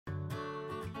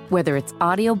Whether it's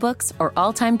audiobooks or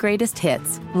all-time greatest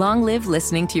hits, long live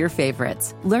listening to your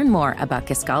favorites. Learn more about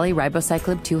Kisqali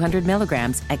Ribociclib 200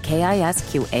 milligrams at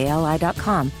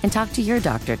KISQALI.com and talk to your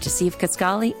doctor to see if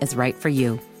Kisqali is right for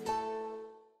you.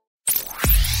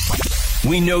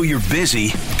 We know you're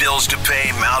busy, bills to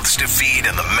pay, mouths to feed,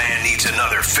 and the man needs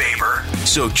another favor.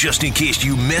 So just in case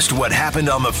you missed what happened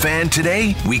on The Fan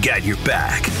today, we got your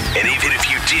back. And even if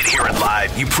you did hear it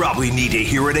live, you probably need to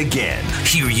hear it again.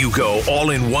 Here you go, all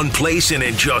in one place and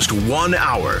in just 1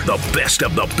 hour. The best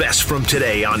of the best from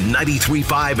today on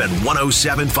 93.5 and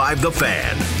 107.5 The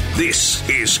Fan. This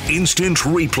is Instant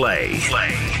Replay.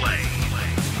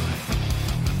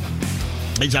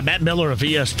 He's Matt Miller of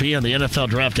ESPN, the NFL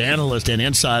draft analyst and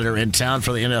insider in town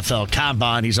for the NFL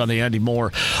Combine. He's on the Andy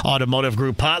Moore Automotive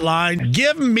Group hotline.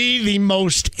 Give me the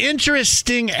most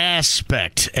interesting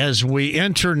aspect as we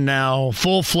enter now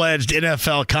full-fledged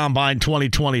NFL Combine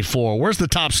 2024. Where's the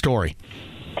top story?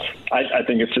 I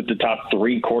think it's that the top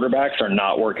three quarterbacks are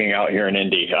not working out here in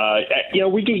Indy.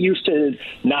 We get used to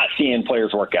not seeing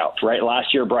players work out, right?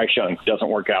 Last year, Bryce Young doesn't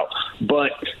work out.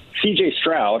 But C.J.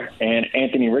 Stroud and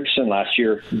Anthony Richardson last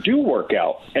year do work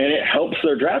out, and it helps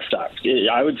their draft stock.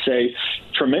 I would say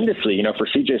tremendously. For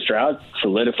C.J. Stroud,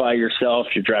 solidify yourself.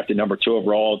 You're drafted number 2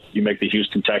 overall. You make the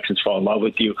Houston Texans fall in love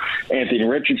with you. Anthony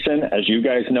Richardson, as you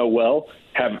guys know well,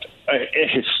 have a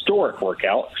historic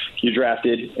workout. You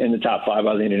drafted in the top 5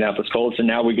 of the Indianapolis Colts, and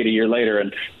now we get a year later,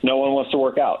 and no one wants to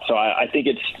work out. So I think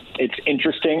it's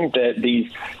interesting that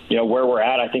these, where we're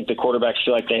at. I think the quarterbacks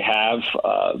feel like they have,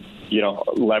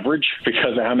 leverage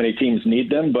because of how many teams need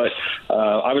them. But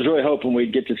I was really hoping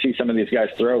we'd get to see some of these guys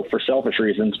throw for selfish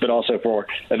reasons, but also for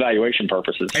evaluation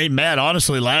purposes. Hey, Matt,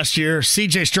 honestly, last year,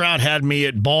 C.J. Stroud had me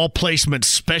at ball placement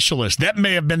specialist. That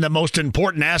may have been the most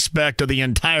important aspect of the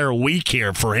entire week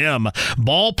here for him.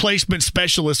 Ball placement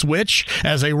specialist, which,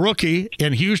 as a rookie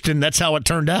in Houston, that's how it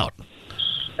turned out.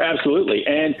 Absolutely.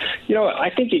 And, I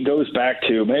think it goes back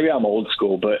to, maybe I'm old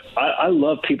school, but I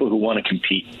love people who want to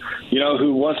compete,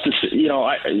 who wants to,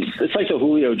 it's like the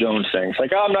Julio Jones thing. It's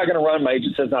like, I'm not going to run. My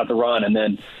agent says not to run. And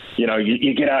then,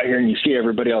 you get out here and you see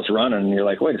everybody else running and you're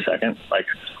like, wait a second, like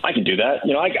I can do that.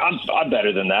 I'm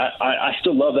better than that. I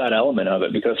still love that element of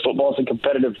it because football is a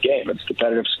competitive game. It's a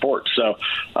competitive sport. So,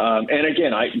 and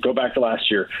again, I go back to last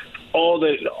year, all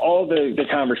the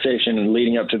conversation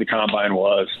leading up to the combine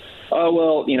was,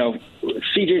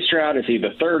 C.J. Stroud, is he the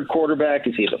third quarterback?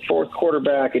 Is he the fourth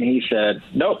quarterback? And he said,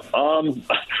 nope,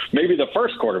 maybe the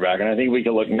first quarterback. And I think we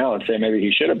can look now and say maybe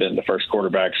he should have been the first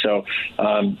quarterback. So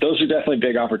those are definitely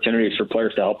big opportunities for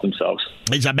players to help themselves.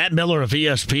 He's Matt Miller of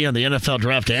ESPN, the NFL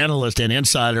draft analyst and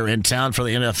insider in town for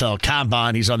the NFL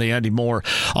Combine. He's on the Andy Moore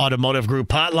Automotive Group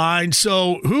hotline.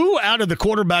 So who out of the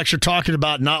quarterbacks you're talking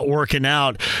about not working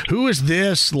out, who is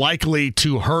this likely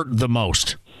to hurt the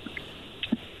most?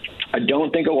 I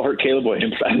don't think it will hurt Caleb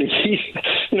Williams. I think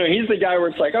he's the guy where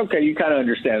it's like, okay, you kind of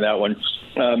understand that one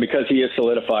because he is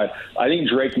solidified. I think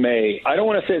Drake May, I don't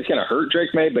want to say it's going to hurt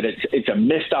Drake May, but it's a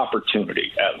missed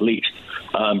opportunity at least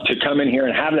to come in here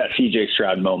and have that C.J.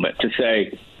 Stroud moment to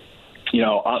say,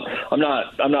 I'm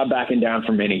not backing down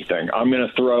from anything. I'm going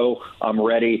to throw. I'm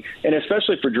ready. And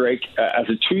especially for Drake, as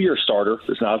a 2-year starter,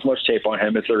 there's not as much tape on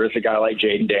him as there is a guy like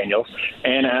Jaden Daniels.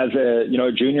 And as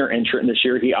a junior entrant this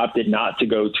year, he opted not to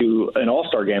go to an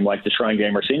all-star game like the Shrine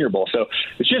Game or Senior Bowl. So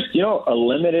it's just, a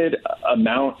limited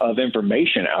amount of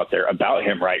information out there about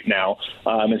him right now.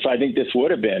 And so I think this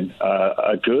would have been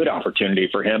a good opportunity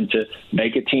for him to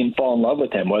make a team fall in love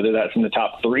with him, whether that's in the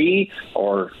top 3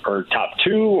 or top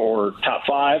 2 or top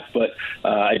 5, but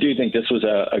I do think this was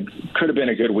could have been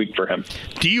a good week for him.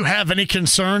 Do you have any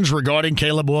concerns regarding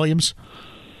Caleb Williams?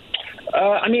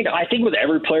 I think with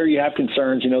every player you have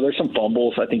concerns. There's some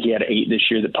fumbles. I think he had 8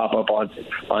 this year that pop up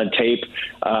on tape.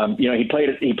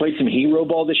 He played some hero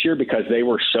ball this year because they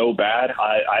were so bad.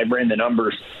 I ran the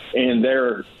numbers, and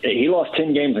he lost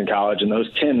 10 games in college, and those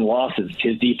 10 losses,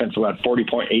 his defense was at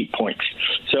 40.8 points.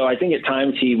 So I think at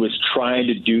times he was trying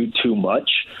to do too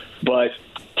much, but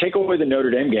take away the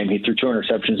Notre Dame game, he threw 2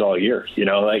 interceptions all year. He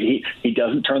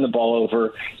doesn't turn the ball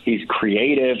over. He's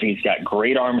creative. He's got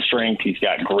great arm strength. He's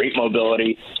got great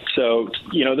mobility. So,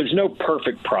 there's no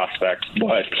perfect prospect,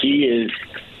 but he's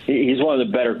one of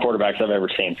the better quarterbacks I've ever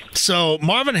seen. So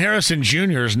Marvin Harrison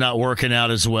Jr. is not working out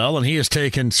as well, and he has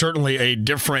taken certainly a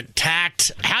different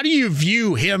tact. How do you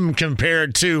view him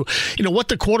compared to, what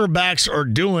the quarterbacks are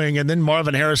doing, and then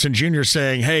Marvin Harrison Jr.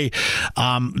 saying, hey,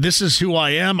 this is who I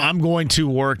am. I'm going to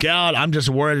work out. I'm just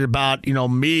worried about,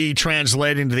 me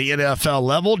translating to the NFL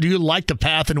level. Do you like the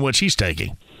path in which he's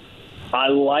taking? I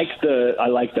like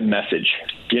the message.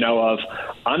 of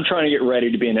I'm trying to get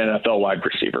ready to be an NFL wide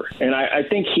receiver. And I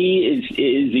think he is a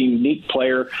unique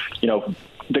player.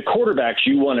 The quarterbacks,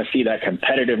 you want to see that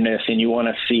competitiveness, and you want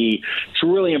to see it's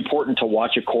really important to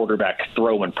watch a quarterback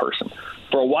throw in person.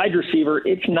 For a wide receiver,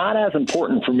 it's not as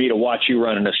important for me to watch you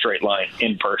run in a straight line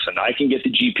in person. I can get the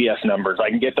GPS numbers. I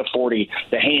can get the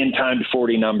hand timed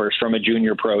 40 numbers from a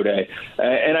junior pro day.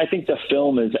 And I think the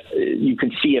film you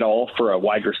can see it all for a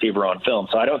wide receiver on film.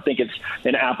 So I don't think it's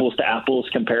an apples to apples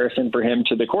comparison for him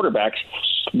to the quarterbacks.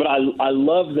 But I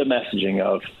love the messaging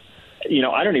of,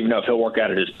 I don't even know if he'll work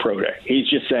out at his pro day. He's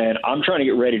just saying, I'm trying to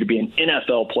get ready to be an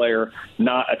NFL player,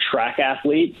 not a track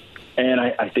athlete. And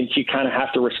I think you kind of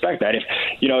have to respect that.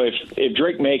 If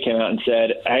Drake May came out and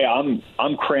said, hey,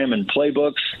 I'm cramming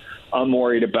playbooks, I'm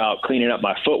worried about cleaning up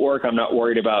my footwork, I'm not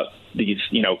worried about these,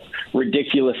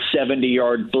 ridiculous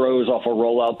 70-yard throws off a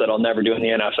rollout that I'll never do in the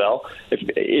NFL.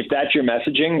 If that's your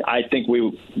messaging, I think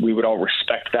we would all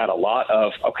respect that a lot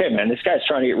of, okay, man, this guy's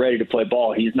trying to get ready to play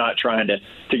ball. He's not trying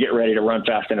to get ready to run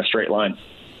fast in a straight line.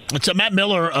 It's Matt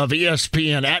Miller of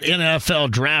ESPN at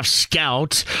NFL Draft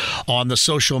Scout on the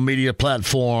social media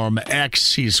platform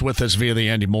X. He's with us via the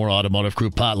Andy Moore Automotive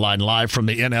Group hotline live from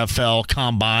the NFL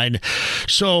Combine.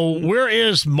 So where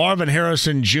is Marvin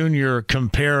Harrison Jr.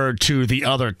 compared to the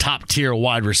other top-tier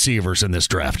wide receivers in this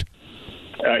draft?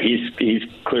 He's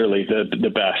clearly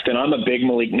the best. And I'm a big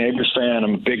Malik Neighbors fan.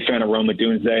 I'm a big fan of Rome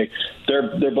Odunze.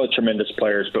 They're both tremendous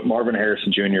players, but Marvin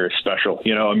Harrison Jr. is special.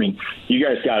 You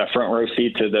guys got a front row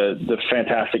seat to the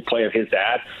fantastic play of his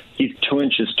dad. He's 2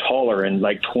 inches taller and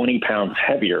like 20 pounds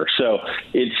heavier. So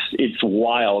it's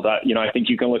wild. I think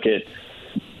you can look at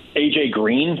A.J.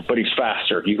 Green, but he's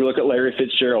faster. You can look at Larry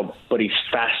Fitzgerald, but he's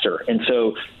faster. And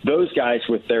so those guys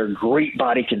with their great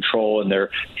body control and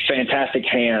their fantastic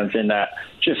hands and that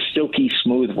just silky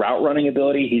smooth route running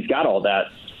ability, he's got all that,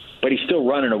 but he's still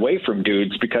running away from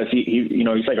dudes because he's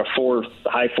like a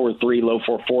high 4.3, low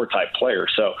 4.4 type player.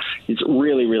 So he's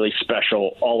really, really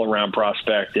special all around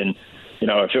prospect. And,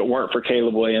 if it weren't for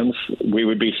Caleb Williams, we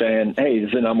would be saying, hey,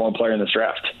 he's the number one player in this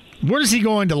draft. Where is he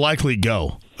going to likely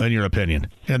go, in your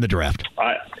opinion, in the draft?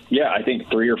 I think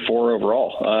 3 or 4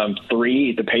 overall.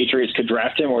 3, the Patriots could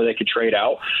draft him or they could trade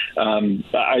out.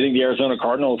 I think the Arizona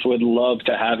Cardinals would love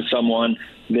to have someone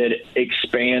that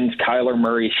expands Kyler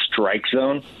Murray's strike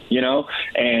zone,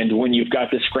 and when you've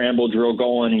got this scramble drill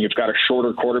going and you've got a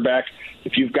shorter quarterback,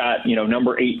 if you've got,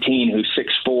 number 18 who's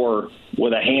 6'4",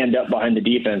 with a hand up behind the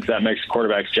defense, that makes the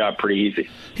quarterback's job pretty easy.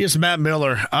 Here's Matt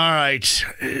Miller. All right.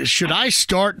 Should I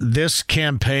start this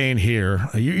campaign here?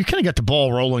 You kind of got the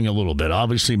ball rolling a little bit.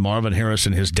 Obviously, Marvin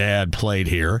Harrison, his dad, played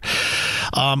here.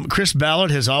 Chris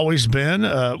Ballard has always been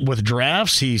with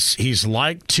drafts. He's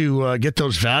liked to get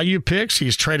those value picks.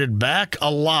 He's traded back a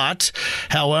lot.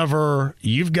 However,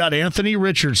 you've got Anthony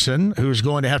Richardson, who's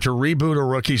going to have to reboot a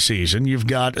rookie season. You've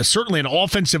got certainly an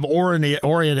offensive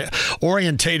orientated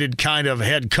kind of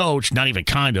head coach, not even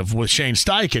kind of, with Shane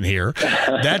Steichen here.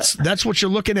 That's what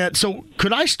you're looking at. So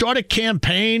could I start a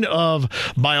campaign of,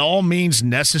 by all means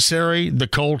necessary, the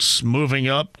Colts moving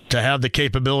up to have the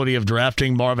capability of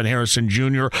drafting Marvin Harrison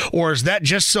Jr., or is that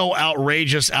just so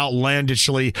outrageous,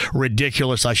 outlandishly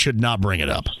ridiculous I should not bring it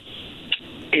up?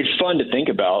 It's fun to think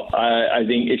about. I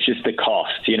think it's just the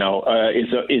cost.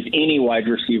 Is any wide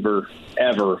receiver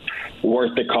ever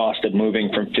worth the cost of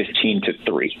moving from 15 to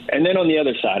 3? And then on the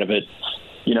other side of it,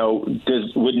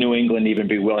 would New England even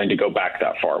be willing to go back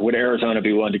that far? Would Arizona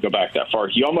be willing to go back that far?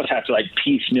 You almost have to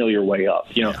piecemeal your way up.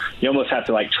 You almost have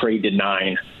to trade to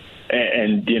 9.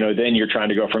 And then you're trying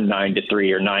to go from 9 to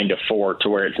 3 or 9 to 4 to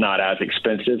where it's not as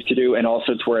expensive to do, and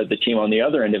also to where the team on the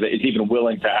other end of it is even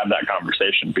willing to have that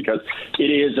conversation, because it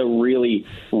is a really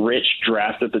rich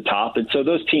draft at the top. And so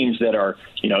those teams that are,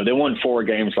 they won 4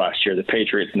 games last year, the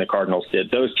Patriots and the Cardinals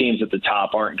did. Those teams at the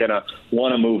top aren't going to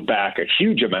want to move back a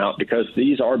huge amount because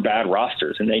these are bad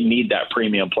rosters and they need that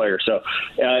premium player. So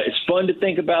it's fun to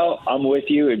think about. I'm with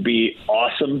you. It'd be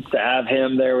awesome to have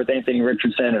him there with Anthony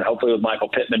Richardson and hopefully with Michael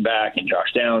Pittman back and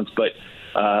Josh Downs, but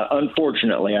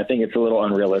unfortunately, I think it's a little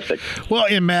unrealistic. Well,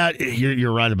 and Matt,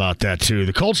 you're right about that, too.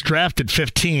 The Colts drafted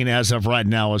 15 as of right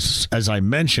now, as I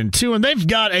mentioned, too, and they've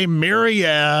got a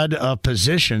myriad of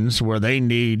positions where they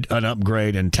need an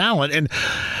upgrade in talent.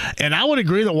 And I would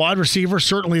agree that wide receiver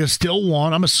certainly is still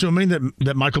one. I'm assuming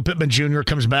that Michael Pittman Jr.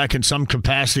 comes back in some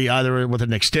capacity, either with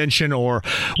an extension or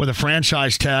with a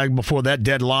franchise tag before that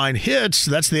deadline hits.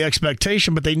 That's the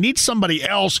expectation, but they need somebody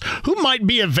else who might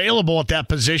be available at that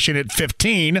position at 15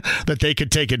 that they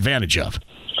could take advantage of.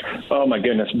 Oh, my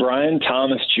goodness. Brian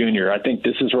Thomas Jr. I think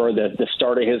this is where the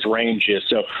start of his range is.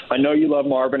 So I know you love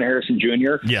Marvin Harrison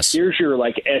Jr. Yes. Here's your,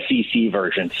 SEC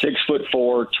version.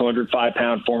 6'4",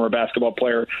 205-pound former basketball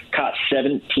player. Caught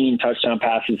 17 touchdown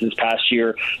passes this past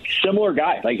year. Similar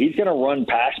guy. He's going to run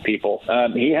past people.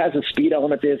 He has a speed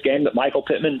element to his game that Michael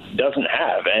Pittman doesn't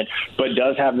have, but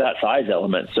does have that size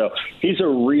element. So he's a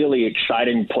really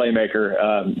exciting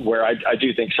playmaker where I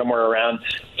do think somewhere around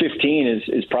 15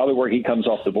 is probably where he comes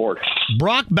off the board.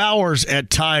 Brock Bowers at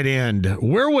tight end,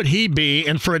 where would he be?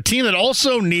 And for a team that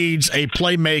also needs a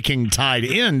playmaking tight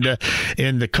end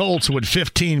in the Colts, would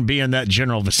 15 be in that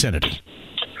general vicinity?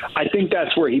 I think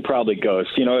that's where he probably goes.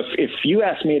 If you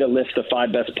ask me to list the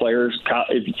 5 best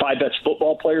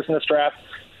football players in this draft,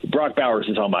 Brock Bowers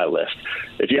is on my list.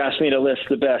 If you ask me to list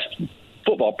the best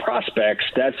football prospects,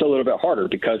 that's a little bit harder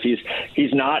because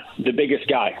he's not the biggest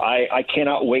guy. I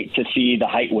cannot wait to see the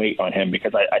height weight on him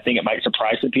because I think it might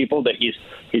surprise some people that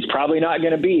he's probably not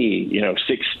going to be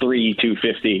 6'3",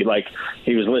 250 like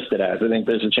he was listed as. I think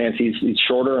there's a chance he's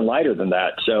shorter and lighter than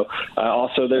that. So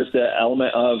also there's the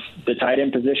element of the tight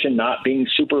end position not being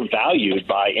super valued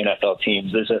by NFL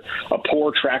teams. There's a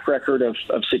poor track record of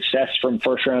success from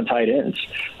first round tight ends,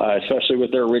 especially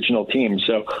with their original team.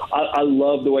 So I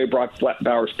love the way Brock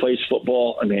Bowers plays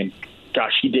football. I mean,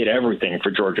 gosh, he did everything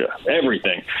for Georgia.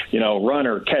 Everything.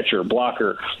 Runner, catcher,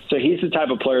 blocker. So he's the type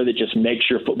of player that just makes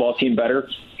your football team better.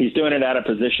 He's doing it at a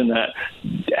position that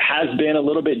has been a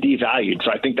little bit devalued.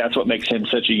 So I think that's what makes him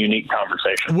such a unique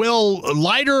conversation. Will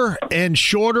lighter and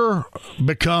shorter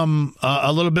become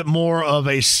a little bit more of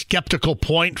a skeptical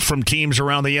point from teams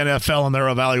around the NFL in their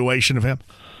evaluation of him?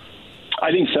 I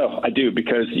think so. I do,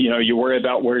 because you worry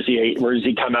about where does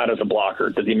he come out as a blocker?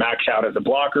 Does he max out as a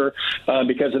blocker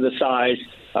because of the size?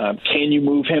 Can you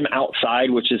move him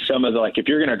outside? Which is some of the if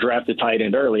you're going to draft a tight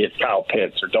end early, it's Kyle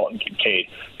Pitts or Dalton Kincaid,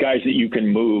 guys that you can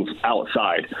move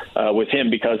outside. With him,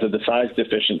 because of the size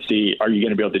deficiency, are you going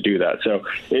to be able to do that? So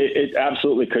it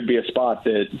absolutely could be a spot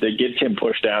that gets him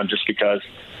pushed down just because.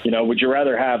 Would you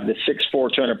rather have the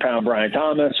 6'4", 200-pound Brian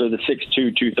Thomas or the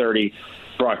 6'2", 230?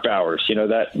 Brock Bowers,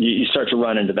 that you start to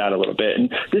run into that a little bit. And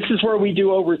this is where we do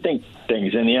overthink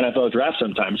things in the NFL draft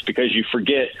sometimes, because you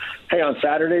forget, hey, on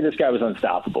Saturday, this guy was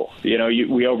unstoppable.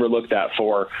 We overlook that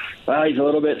for, he's a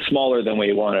little bit smaller than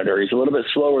we wanted, or he's a little bit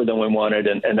slower than we wanted.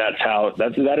 And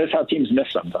that is how teams miss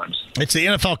sometimes. It's the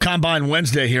NFL Combine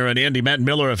Wednesday here in Indy. Matt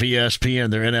Miller of ESPN,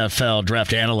 their NFL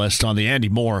draft analyst on the Andy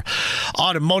Moore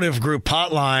Automotive Group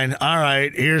hotline. All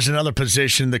right, here's another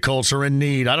position the Colts are in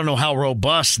need. I don't know how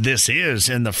robust this is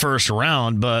in the first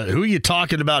round, but who are you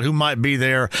talking about who might be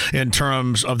there in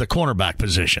terms of the cornerback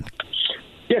position?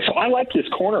 Yeah, so I like this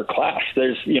corner class.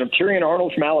 There's, Tyrion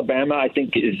Arnold from Alabama, I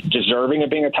think is deserving of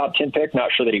being a top 10 pick.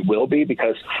 Not sure that he will be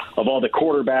because of all the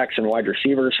quarterbacks and wide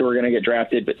receivers who are going to get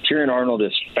drafted, but Tyrion Arnold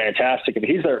is fantastic. If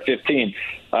he's there at 15,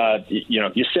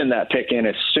 you send that pick in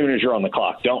as soon as you're on the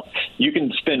clock. You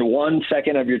can spend 1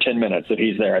 second of your 10 minutes if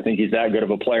he's there. I think he's that good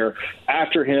of a player.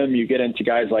 After him, you get into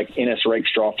guys like Ennis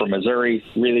Rakestraw from Missouri,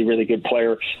 really, really good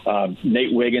player.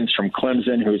 Nate Wiggins from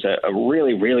Clemson, who's a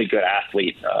really, really good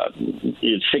athlete.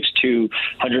 He's 6'2",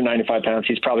 195 pounds.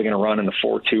 He's probably going to run in the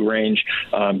 4.2 range.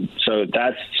 So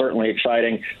that's certainly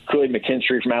exciting. Kool-Aid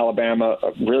McKinstry from Alabama,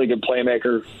 a really good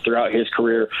playmaker throughout his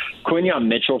career. Quinyon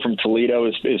Mitchell from Toledo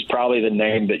is probably the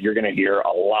name that you're going to hear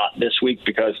a lot this week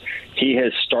because he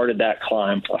has started that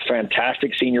climb. A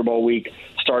fantastic Senior Bowl week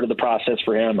started the process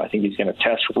for him. I think he's going to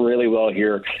test really well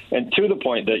here. And to the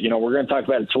point that, we're going to talk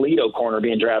about a Toledo corner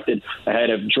being drafted ahead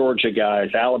of Georgia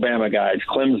guys, Alabama guys,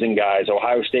 Clemson guys,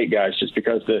 Ohio State guys, just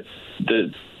because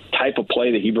the type of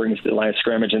play that he brings to the line of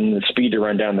scrimmage and the speed to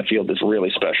run down the field is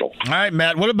really special. All right,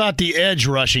 Matt, what about the edge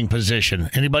rushing position?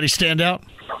 Anybody stand out?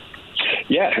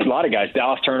 Yeah, a lot of guys.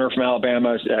 Dallas Turner from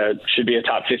Alabama should be a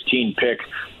top 15 pick.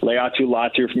 Laiatu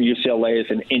Latu from UCLA is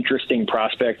an interesting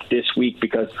prospect this week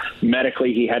because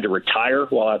medically he had to retire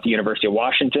while at the University of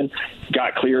Washington.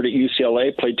 Got cleared at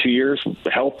UCLA, played 2 years.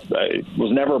 Health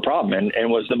was never a problem and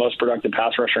was the most productive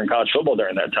pass rusher in college football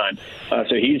during that time.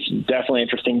 So he's definitely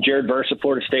interesting. Jared Verse of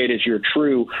Florida State is your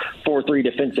true 4'3"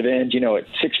 defensive end. At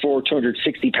 6'4",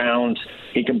 260 pounds.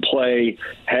 He can play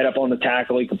head up on the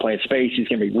tackle. He can play in space. He's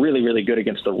going to be really, really good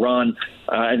against the run.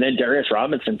 And then Darius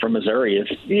Robinson from Missouri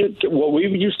is what we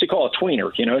used used to call a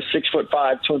tweener,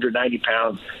 6'5", 290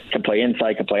 pounds, can play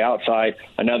inside, can play outside.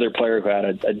 Another player who had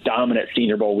a dominant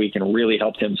Senior Bowl week and really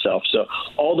helped himself. So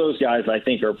all those guys, I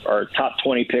think, are top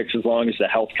 20 picks as long as the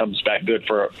health comes back good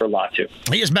for Latu.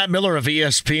 He is Matt Miller of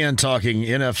ESPN talking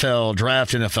NFL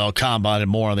Draft, NFL Combine, and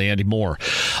more on the Andy Moore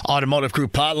Automotive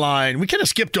Group hotline. We kind of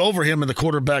skipped over him in the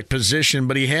quarterback position,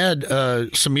 but he had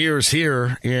some years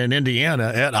here in Indiana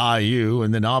at IU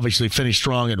and then obviously finished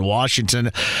strong at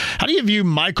Washington. How do you view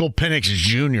Michael Penix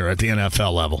Jr. at the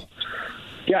NFL level?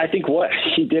 Yeah, I think what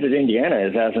he did at Indiana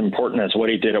is as important as what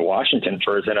he did at Washington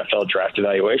for his NFL draft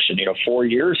evaluation. 4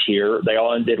 years here, they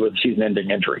all ended with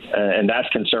season-ending injury, and that's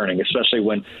concerning, especially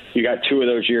when you got 2 of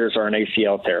those years are an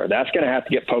ACL tear. That's going to have to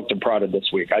get poked and prodded this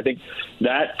week. I think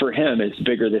that, for him, is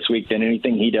bigger this week than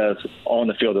anything he does on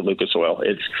the field at Lucas Oil.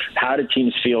 It's how do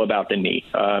teams feel about the knee?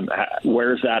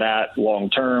 Where's that at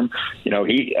long-term?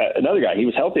 Another guy, he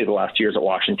was healthy the last 2 years at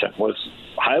Washington, was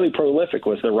highly prolific,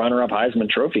 was the runner-up Heisman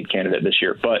Trophy candidate this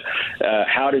year. But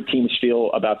how do teams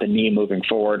feel about the knee moving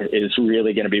forward is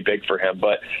really going to be big for him.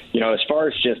 But, as far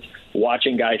as just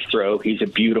watching guys throw, he's a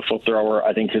beautiful thrower.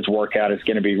 I think his workout is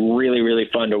going to be really, really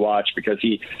fun to watch because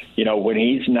when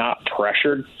he's not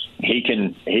pressured, he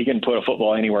can put a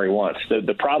football anywhere he wants.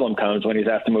 The problem comes when he's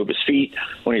asked to move his feet,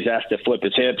 when he's asked to flip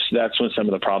his hips. That's when some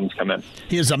of the problems come in.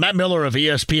 He is Matt Miller of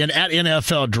ESPN at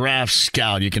NFL Draft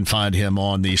Scout. You can find him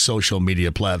on the social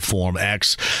media platform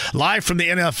X. Live from the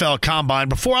NFL Combine.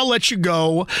 Before I let you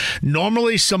go,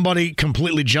 normally somebody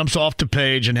completely jumps off the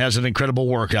page and has an incredible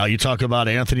workout. You talk about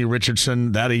Anthony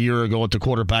Richardson, that a year ago at the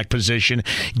quarterback position.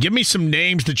 Give me some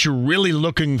names that you're really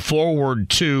looking forward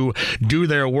to do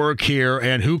their work here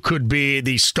and who could be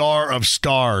the star of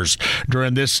stars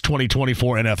during this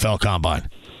 2024 NFL Combine.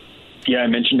 Yeah, I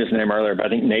mentioned his name earlier, but I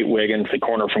think Nate Wiggins, the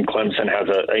corner from Clemson,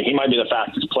 he might be the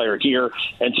fastest player here,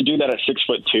 and to do that at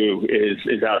 6'2"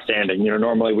 is outstanding.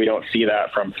 Normally we don't see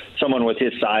that from someone with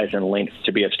his size and length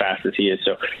to be as fast as he is.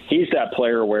 So he's that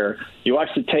player where you watch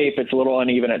the tape, it's a little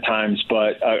uneven at times,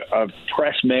 but a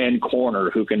press man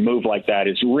corner who can move like that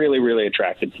is really, really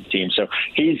attractive to the team. So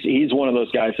he's one of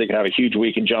those guys that can have a huge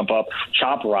week and jump up.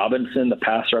 Chop Robinson, the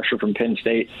pass rusher from Penn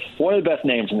State, one of the best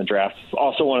names in the draft,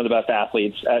 also one of the best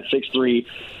athletes at 6'3",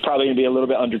 probably going to be a little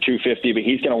bit under 250, but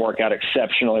he's going to work out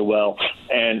exceptionally well.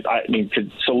 And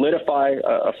could solidify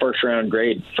a first-round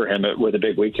grade for him with a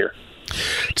big week here.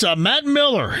 It's Matt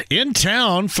Miller in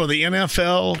town for the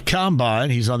NFL Combine.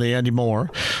 He's on the Andy Moore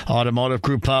Automotive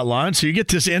Group hotline. So you get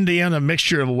this Indiana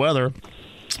mixture of weather.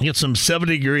 You get some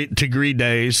 70-degree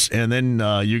days, and then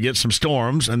you get some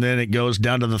storms, and then it goes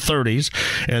down to the 30s.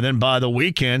 And then by the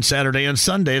weekend, Saturday and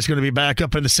Sunday, it's going to be back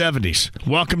up in the 70s.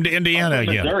 Welcome to Indiana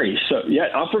again. Missouri. So, yeah,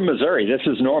 I'm from Missouri. This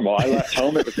is normal. I left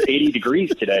home. It was 80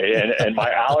 degrees today, and my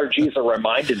allergies are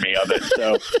reminding me of it.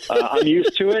 So I'm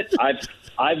used to it.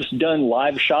 I've done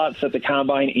live shots at the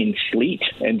Combine in sleet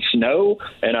and snow,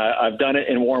 and I've done it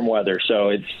in warm weather. So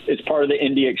it's part of the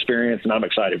Indy experience, and I'm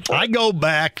excited for it. I go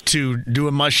back to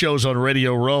doing my shows on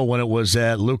Radio Row when it was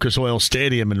at Lucas Oil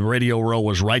Stadium, and Radio Row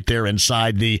was right there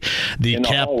inside the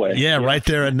hallway. Yeah, right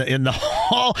there in the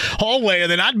hallway.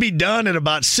 And then I'd be done at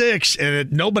about 6,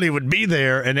 and nobody would be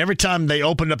there. And every time they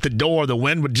opened up the door, the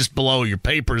wind would just blow your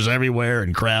papers everywhere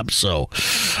and crap. So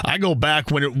I go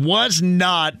back when it was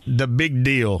not the big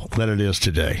deal that it is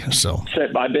today. So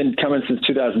I've been coming since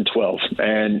 2012,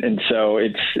 and so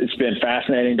it's been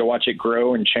fascinating to watch it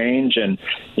grow and change. And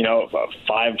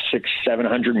 500, 600,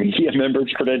 700 media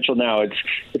members credentialed now.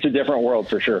 It's a different world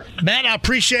for sure. Matt, I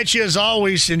appreciate you as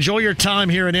always. Enjoy your time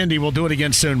here in Indy. We'll do it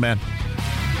again soon, man.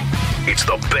 It's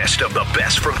the best of the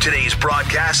best from today's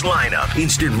broadcast lineup.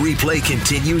 Instant replay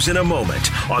continues in a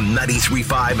moment on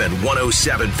 93.5 and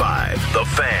 107.5 The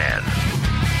Fan.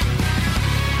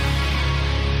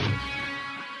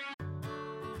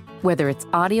 Whether it's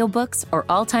audiobooks or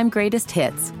all-time greatest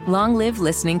hits, long live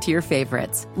listening to your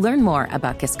favorites. Learn more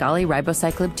about Kisqali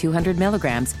Ribociclib 200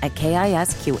 milligrams at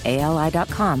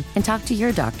KISQALI.com and talk to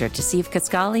your doctor to see if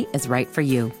Kisqali is right for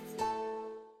you.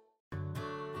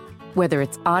 Whether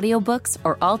it's audiobooks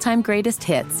or all-time greatest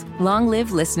hits, long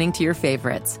live listening to your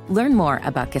favorites. Learn more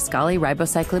about Kisqali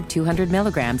Ribociclib 200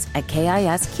 milligrams at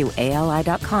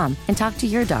KISQALI.com and talk to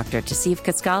your doctor to see if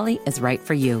Kisqali is right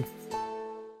for you.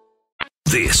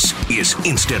 This is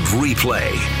Instant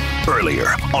Replay.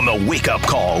 Earlier on the Wake Up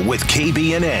Call with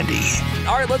KB and Andy.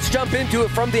 All right, let's jump into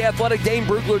it. From The Athletic, Dane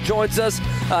Brugler joins us.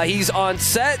 He's on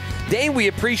set. Dane, we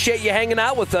appreciate you hanging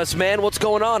out with us, man. What's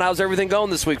going on? How's everything going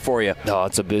this week for you? Oh,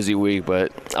 it's a busy week,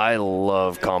 but I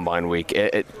love Combine Week.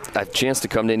 I have a chance to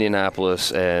come to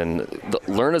Indianapolis and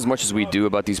learn as much as we do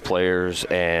about these players,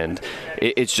 and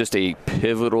it's just a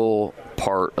pivotal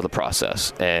part of the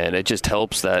process, and it just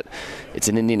helps that it's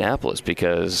in Indianapolis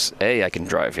because I can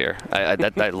drive here. I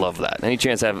love that. Any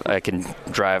chance I can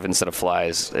drive instead of fly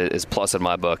is plus in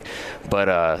my book.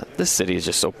 But this city is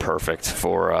just so perfect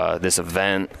for this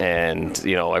event and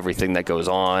everything that goes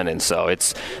on, and so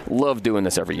love doing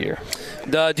this every year.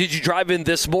 Did you drive in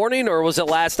this morning, or was it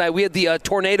last night? We had the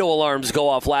tornado alarms go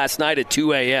off last night at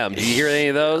 2 a.m. Did you hear any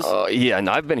of those? Yeah, and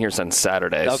I've been here since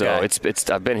Saturday, so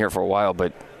I've been here for a while,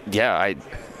 but yeah,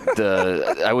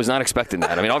 I was not expecting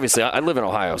that. I mean, obviously, I live in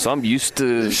Ohio, so I'm used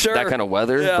to that kind of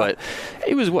weather. Yeah. But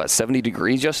it was 70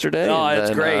 degrees yesterday. Oh,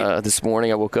 that's great. This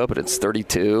morning I woke up and it's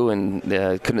 32, and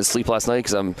couldn't sleep last night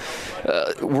because I'm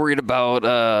worried about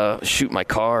my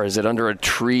car. Is it under a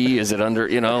tree? Is it under?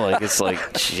 It's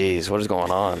like, geez, what is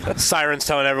going on? Sirens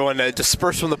telling everyone to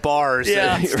disperse from the bars.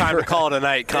 Yeah. It's time to call it a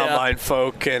night, Combine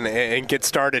folk, and get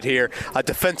started here.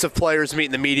 Defensive players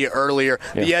meeting the media earlier.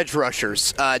 Yeah. The edge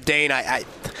rushers, Dane.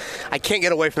 I can't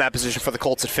get away from that position for the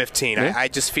Colts at 15. Yeah. I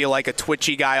just feel like a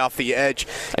twitchy guy off the edge.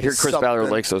 I hear Chris Ballard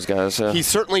likes those guys. Yeah. He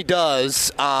certainly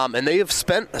does, and they have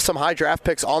spent some high draft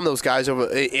picks on those guys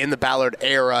in the Ballard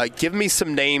era. Give me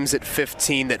some names at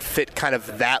 15 that fit kind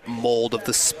of that mold of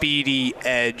the speedy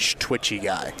edge, twitchy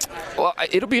guy. Well,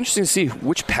 it'll be interesting to see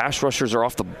which pass rushers are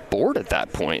off the board at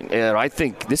that point. And I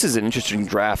think this is an interesting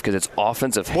draft because it's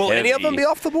offensive heavy. Will any of them be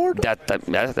off the board?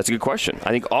 That's a good question.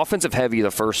 I think offensive heavy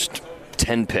the first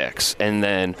 10 picks, and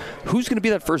then who's going to be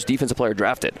that first defensive player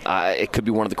drafted? It could be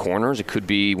one of the corners. It could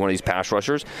be one of these pass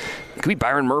rushers. It could be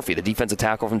Byron Murphy, the defensive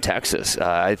tackle from Texas.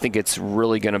 I think it's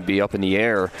really going to be up in the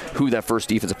air who that first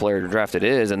defensive player drafted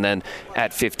is. And then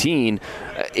at 15,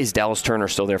 is Dallas Turner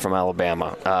still there from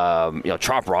Alabama?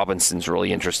 Chop Robinson's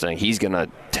really interesting. He's going to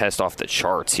test off the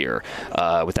charts here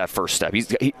with that first step.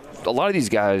 A lot of these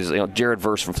guys, Jared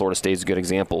Verse from Florida State is a good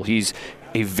example. He's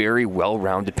a very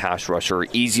well-rounded pass rusher,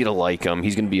 easy to like him.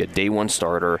 He's going to be a day one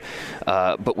starter.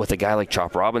 But with a guy like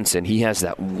Chop Robinson, he has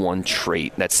that one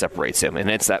trait that separates him, and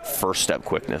it's that first step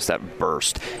quickness, that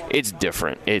burst. It's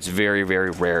different. It's very, very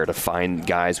rare to find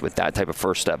guys with that type of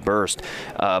first step burst.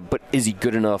 But is he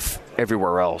good enough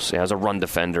everywhere else as a run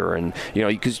defender? And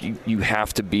because you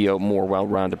have to be a more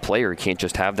well-rounded player. You can't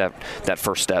just have that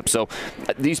first step. So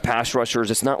these pass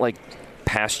rushers, it's not like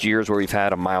past years where we've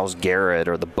had a Myles Garrett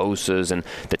or the Bosas and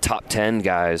the top 10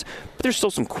 guys, but there's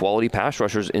still some quality pass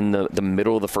rushers in the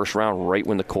middle of the first round right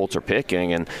when the Colts are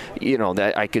picking, and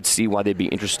that I could see why they'd be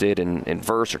interested in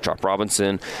Verse or Chop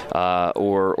Robinson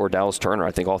or Dallas Turner.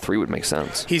 I think all three would make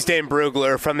sense. He's Dane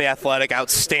Brugler from The Athletic.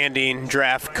 Outstanding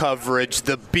draft coverage.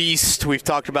 The Beast, we've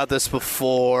talked about this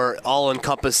before,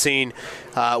 all-encompassing.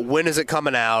 When is it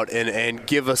coming out? And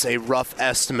give us a rough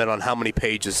estimate on how many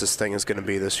pages this thing is going to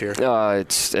be this year.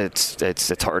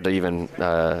 It's hard to even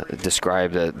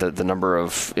describe the number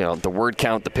of the word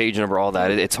count, the page number, all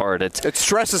that. It's hard. It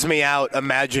stresses me out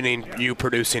imagining you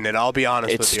producing it. I'll be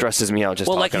honest with you. It stresses me out just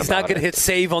talking about it. He's not going to hit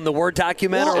save on the Word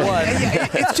document or what?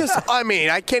 It's just,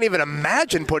 I can't even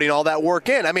imagine putting all that work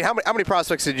in. I mean, how many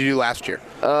prospects did you do last year?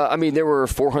 There were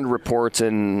 400 reports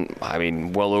and,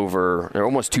 well over,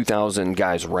 almost 2,000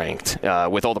 guys ranked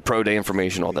with all the pro day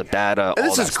information, all the data. And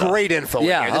this is great info.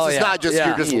 Yeah. Here. This is not just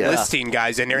you're just listing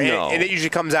guys in here. No. And it usually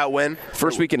comes out when?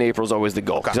 First week in April is always the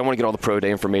goal because I want to get all the pro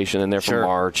day information in there for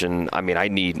March. And I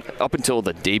need up until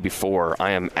the day before,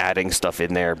 I am adding stuff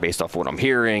in there based off what I'm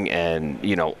hearing and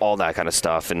all that kind of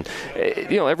stuff. And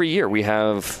every year we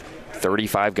have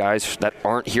 35 guys that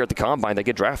aren't here at the Combine that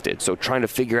get drafted. So trying to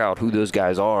figure out who those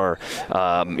guys are,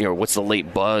 what's the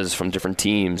late buzz from different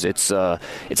teams. It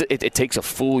takes a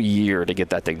full year to get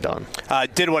that thing done.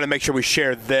 Did want to make sure we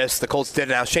share this. The Colts did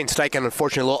announce Shane Steichen,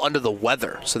 unfortunately, a little under the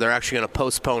weather. So they're actually going to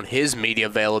postpone his media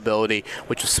availability,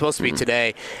 which was supposed to be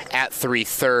today at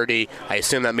 3:30. I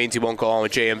assume that means he won't go on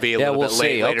with JMV a little bit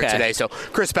later today. So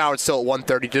Chris Ballard's still at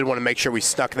 1:30. Did want to make sure we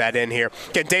snuck that in here.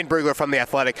 Again, Dane Brugler from The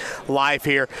Athletic live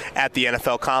here at the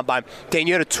NFL Combine. Dane,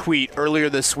 you had a tweet earlier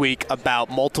this week about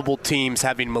multiple teams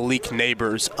having Malik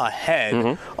Nabers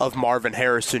ahead of Marvin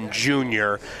Harrison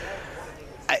Jr.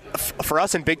 For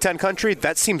us in Big Ten country,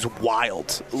 that seems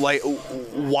wild. Like,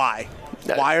 why?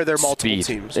 Why are there multiple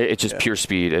teams? It's just pure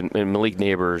speed. And Malik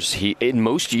Nabers, in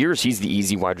most years, he's the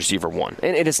easy wide receiver one.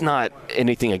 And it's not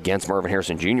anything against Marvin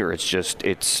Harrison Jr. It's just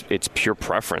it's pure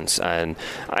preference. And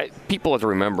people have to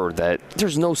remember that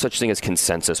there's no such thing as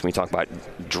consensus when we talk about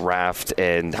draft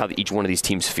and how each one of these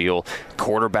teams feel.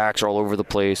 Quarterbacks are all over the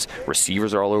place.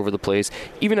 Receivers are all over the place.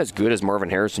 Even as good as Marvin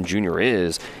Harrison Jr.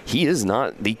 is, he is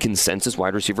not the consensus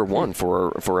wide receiver one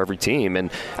for every team.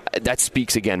 And that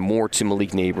speaks, again, more to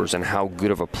Malik Nabers and how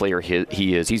good of a player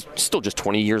he is. He's still just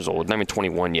 20 years old, not even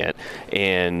 21 yet.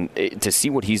 And to see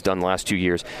what he's done the last 2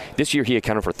 years, this year he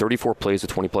accounted for 34 plays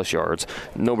with 20-plus yards.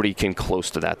 Nobody came close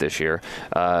to that this year.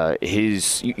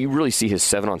 You really see his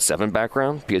 7-on-7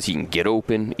 background because he can get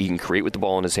open, he can create with the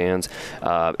ball in his hands.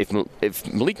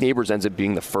 If Malik Neighbors ends up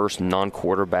being the first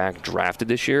non-quarterback drafted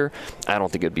this year, I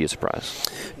don't think it'd be a surprise.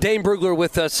 Dane Brugler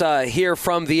with us here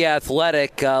from The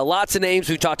Athletic. Lots of names.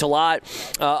 We talked a lot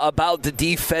about the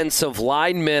defensive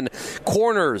linemen.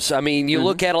 Corners, I mean, you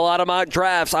look at a lot of mock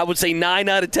drafts, I would say 9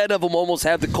 out of 10 of them almost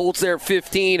have the Colts there at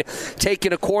 15,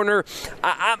 taking a corner.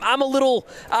 I'm a little,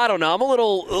 I don't know,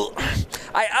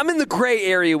 I'm in the gray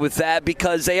area with that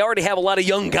because they already have a lot of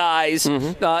young guys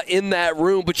in that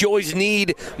room, but you always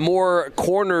need more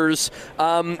corners.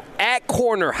 At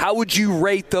corner, how would you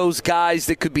rate those guys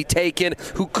that could be taken,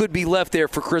 who could be left there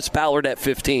for Chris Ballard at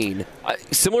 15?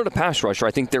 Similar to pass rusher,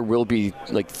 I think there will be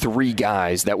like 3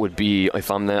 guys that would be, if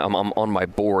I'm on my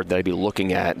board, that I'd be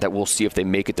looking at that we'll see if they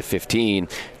make it to 15.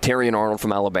 Terrion Arnold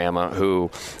from Alabama, who,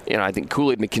 I think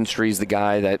Kool-Aid McKinstry is the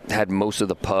guy that had most of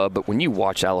the pub, but when you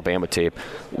watch Alabama tape,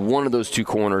 one of those 2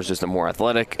 corners is the more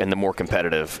athletic and the more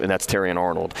competitive, and that's Terrion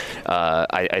Arnold.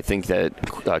 I think that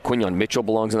Quinyon Mitchell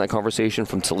belongs in that conversation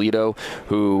from Toledo,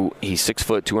 who he's 6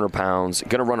 foot, 200 pounds,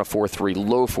 going to run a 4.3,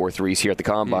 low 4.3s here at the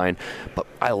Combine, but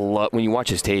I love, when you watch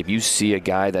his tape, you see a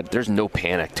guy that there's no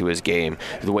panic to his game,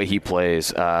 the way he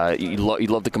plays. You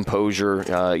love the composure.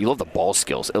 You love the ball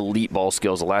skills, elite ball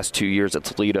skills. The last 2 years at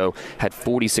Toledo had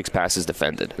 46 passes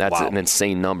defended. That's an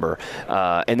insane number.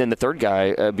 And then the third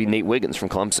guy would be Nate Wiggins from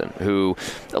Clemson, who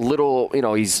a little,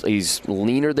 he's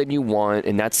leaner than you want,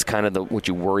 and that's kind of what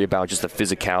you worry about, just the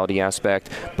physicality aspect,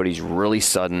 but he's really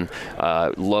sudden.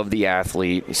 Love the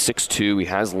athlete. He's 6'2", he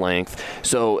has length.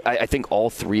 So I think all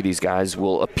 3 of these guys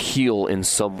will appeal in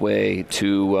some way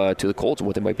to the Colts and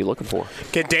what they might be looking for.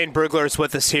 Again, Dane Brugler is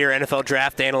with us here, NFL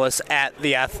draft analyst at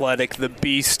The Athletic. The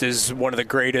Beast is one of the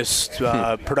greatest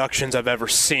productions I've ever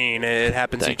seen. It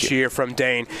happens each year from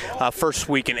Dane. First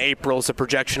week in April is a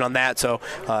projection on that, so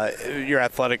your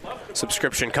Athletic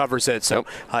subscription covers it. So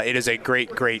it is a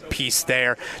great piece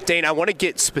there. Dane, I want to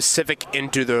get specific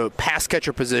into the pass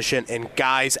catcher position and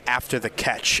guys after the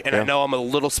catch. And I know I'm a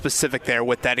little specific there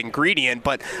with that ingredient,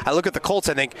 but I look at the Colts,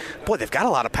 I think, boy, they've got a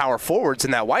lot of power forwards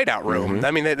in that wideout room.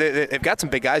 I mean, they've got some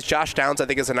big guys. Josh Downs, I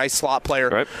think, is a nice slot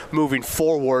player moving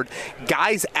forward.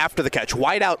 Guys after the catch,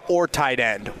 wideout or tight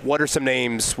end, what are some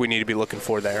names we need to be looking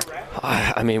for there?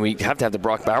 I mean, we have to have the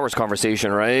Brock Bowers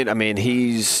conversation, right? I mean,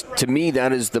 to me,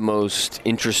 that is the most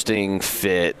interesting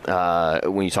fit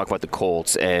when you talk about the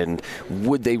Colts, and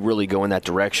would they really go in that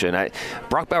direction?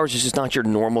 Brock Bowers is just not your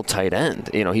normal tight end.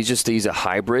 He's a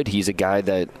hybrid. He's a guy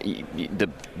that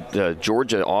the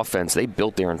Georgia offense, they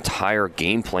built their entire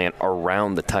game plan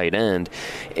around the tight end,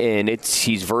 and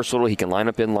he's versatile. He can line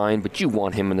up in line, but you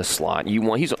want him in the slot.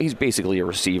 He's basically a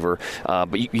receiver,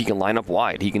 but he can line up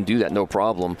wide. He can do that, no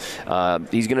problem.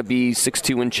 He's going to be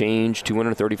 6'2" and change,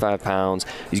 235 pounds.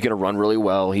 He's going to run really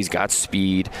well. He's got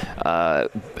speed.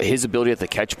 His ability at the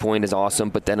catch point is awesome,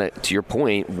 but then to your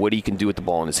point, what he can do with the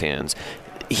ball in his hands.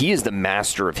 He is the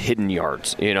master of hidden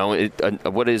yards.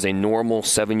 What is a normal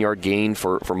 7-yard gain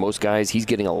for most guys, he's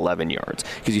getting 11 yards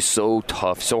because he's so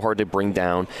tough, so hard to bring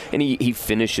down, and he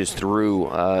finishes through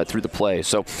the play.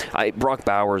 So Brock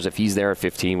Bowers, if he's there at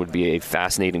 15, would be a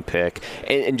fascinating pick,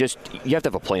 and just you have to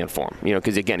have a plan for him.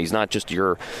 Because again, he's not just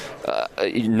your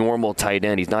normal tight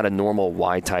end. He's not a normal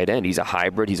wide tight end. He's a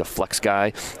hybrid. He's a flex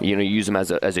guy. You use him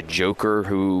as a joker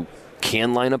who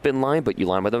can line up in line, but you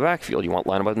line up in the backfield. You want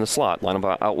line up in the slot, line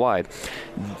up out wide.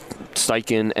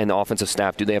 Steichen and the offensive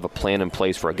staff, do they have a plan in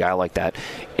place for a guy like that?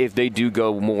 If they do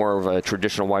go more of a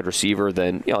traditional wide receiver,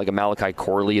 then like a Malachi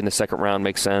Corley in the second round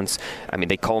makes sense. I mean,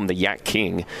 they call him the Yak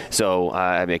King, so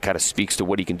it kind of speaks to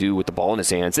what he can do with the ball in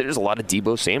his hands. There's a lot of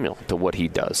Deebo Samuel to what he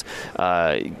does.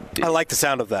 I like the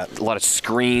sound of that. A lot of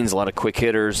screens, a lot of quick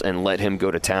hitters, and let him go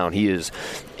to town. He is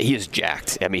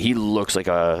jacked. I mean, he looks like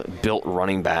a built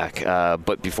running back.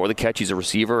 But before the catch, he's a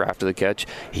receiver. After the catch,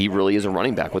 he really is a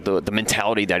running back with the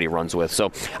mentality that he runs with.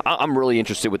 So I'm really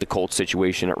interested with the Colts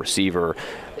situation at receiver.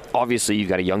 Obviously, you've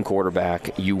got a young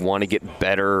quarterback. You want to get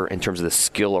better in terms of the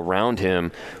skill around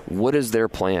him. What is their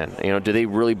plan? Do they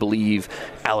really believe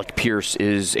Alec Pierce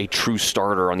is a true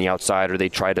starter on the outside, or they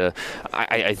try to,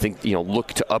 I think,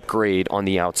 look to upgrade on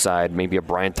the outside, maybe a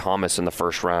Brian Thomas in the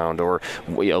first round, or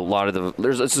a lot of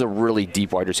this is a really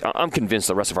deep wide receiver. I'm convinced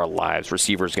the rest of our lives,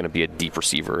 receiver is going to be a deep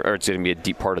receiver, or it's going to be a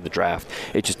deep part of the draft.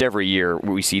 It's just every year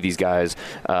we see these guys,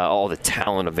 all the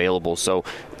talent available. So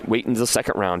wait until the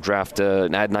second round, draft,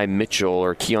 add Adonai Mitchell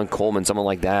or Keon Coleman, someone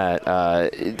like that.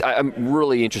 I'm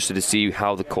really interested to see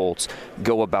how the Colts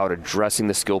go about addressing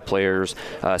the skill players,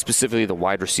 specifically the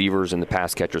wide receivers and the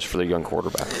pass catchers for their young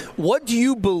quarterback. What do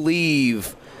you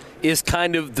believe is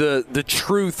kind of the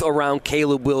truth around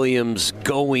Caleb Williams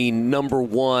going number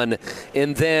one?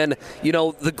 And then,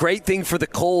 the great thing for the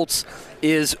Colts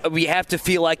is we have to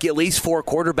feel like at least 4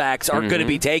 quarterbacks are going to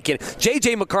be taken.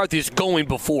 J.J. McCarthy is going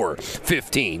before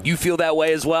 15. You feel that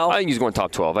way as well? I think he's going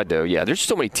top 12. I do, yeah. There's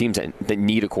so many teams that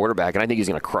need a quarterback, and I think he's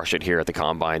going to crush it here at the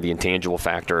Combine, the intangible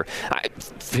factor.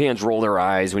 Fans roll their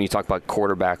eyes when you talk about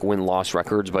quarterback win-loss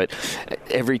records, but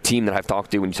every team that I've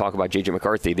talked to, when you talk about J.J.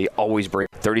 McCarthy, they always bring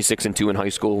 36-2 in high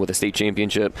school with a state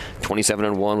championship,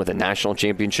 27-1 with a national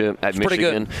championship at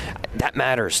Michigan. That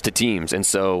matters to teams, and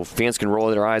so fans can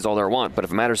roll their eyes all they want, but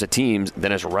if it matters to teams,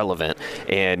 then it's relevant.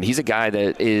 And he's a guy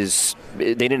that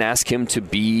they didn't ask him to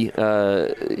be,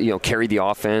 carry the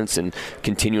offense and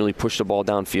continually push the ball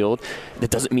downfield. That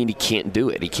doesn't mean he can't do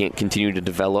it. He can't continue to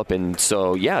develop. And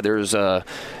so, yeah, there's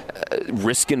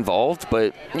risk involved,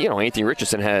 but, Anthony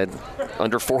Richardson had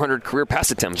under 400 career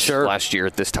pass attempts last year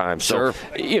at this time. So,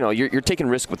 you're taking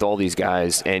risk with all these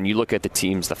guys, and you look at the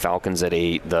teams, the Falcons at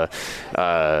 8, the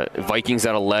Vikings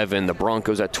at 11, the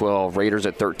Broncos at 12, Raiders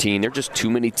at 13. They're just too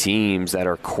many teams that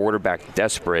are quarterback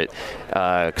desperate,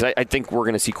 because I think we're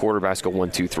going to see quarterbacks go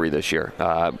 1, 2, 3 this year.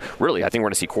 Really, I think we're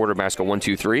going to see quarterbacks go 1,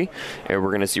 2, 3, and we're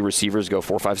going to see receivers go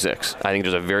 4, 5, 6. I think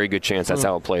there's a very good chance that's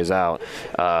how it plays out.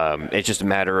 It's just a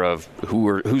matter of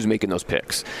who's making those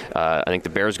picks. I think the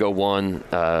Bears go 1,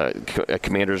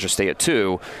 Commanders are stay at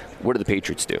 2. What do the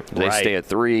Patriots do? Do they stay at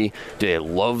 3? Do they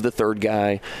love the third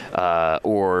guy?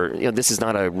 Or this is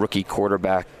not a rookie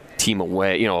quarterback team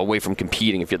away from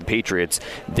competing. If you're the Patriots,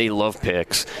 they love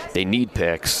picks. They need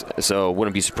picks. So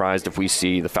wouldn't be surprised if we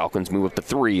see the Falcons move up to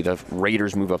 3, the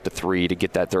Raiders move up to 3 to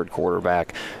get that third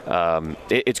quarterback.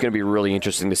 It's going to be really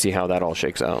interesting to see how that all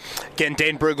shakes out. Again,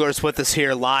 Dane Brugler is with us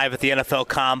here live at the NFL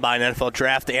Combine, NFL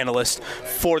Draft Analyst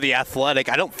for The Athletic.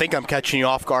 I don't think I'm catching you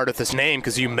off guard with this name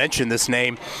because you mentioned this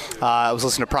name. I was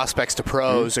listening to Prospects to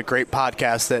Pros, a great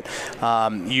podcast that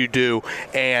you do,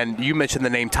 and you mentioned the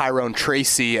name Tyrone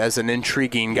Tracy as an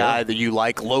intriguing guy that you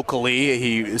like locally.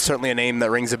 He is certainly a name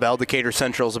that rings a bell. Decatur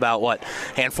Central is about,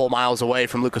 handful of miles away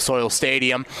from Lucas Oil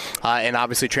Stadium, and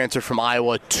obviously transferred from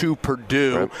Iowa to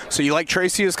Purdue. Right. So you like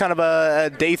Tracy as kind of a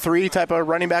day 3 type of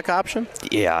running back option?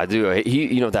 Yeah, I do.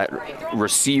 He, that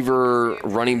receiver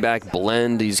running back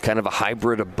blend, he's kind of a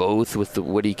hybrid of both with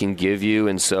what he can give you,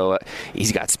 and so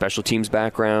he's got special teams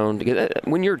background.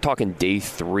 When you're talking day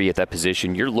 3 at that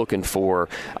position, you're looking for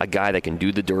a guy that can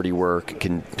do the dirty work,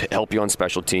 can help you on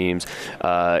special teams.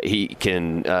 He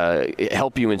can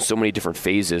help you in so many different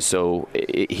phases. So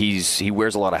he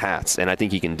wears a lot of hats, and I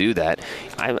think he can do that.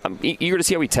 I'm eager to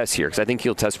see how he tests here because I think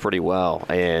he'll test pretty well.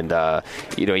 And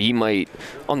he might,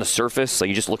 on the surface,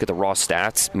 you just look at the raw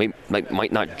stats,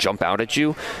 might not jump out at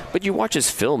you, but you watch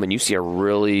his film and you see a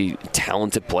really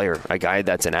talented player, a guy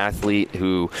that's an athlete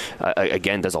who,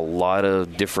 again, does a lot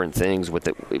of different things with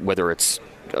it, whether it's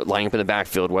lining up in the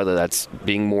backfield, whether that's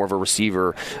being more of a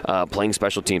receiver, playing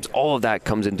special teams, all of that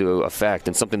comes into effect,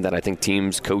 and something that I think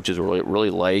teams, coaches really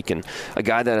like, and a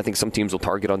guy that I think some teams will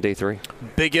target on day 3.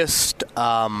 Biggest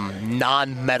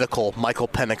non-medical Michael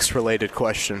Penix related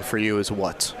question for you is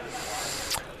what?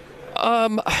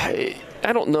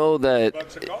 I don't know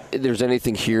that there's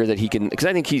anything here that he can, because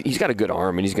I think he's got a good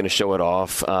arm and he's going to show it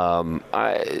off.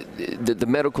 The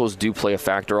medicals do play a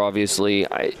factor, obviously.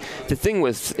 The thing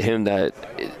with him that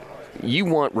you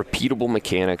want repeatable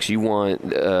mechanics. You want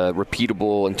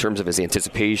repeatable in terms of his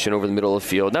anticipation over the middle of the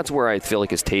field. That's where I feel like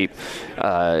his tape,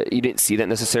 you didn't see that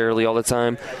necessarily all the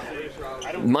time.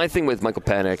 My thing with Michael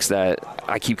Penix that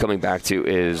I keep coming back to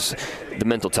is the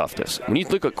mental toughness. When you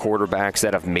look at quarterbacks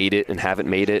that have made it and haven't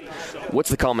made it, what's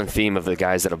the common theme of the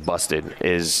guys that have busted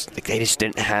is they just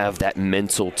didn't have that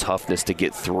mental toughness to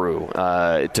get through,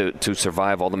 to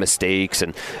survive all the mistakes.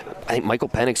 And I think Michael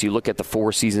Penix, you look at the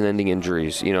 4 season-ending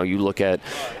injuries. You look at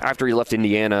after he left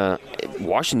Indiana,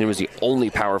 Washington was the only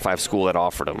Power 5 school that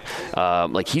offered him.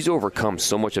 He's overcome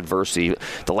so much adversity.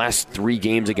 The last 3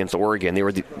 games against Oregon, they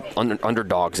were the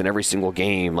underdogs in every single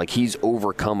game. He's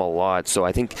overcome a lot. So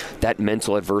I think that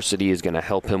mental adversity is going to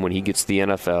help him when he gets to the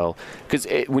NFL. Because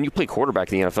when you play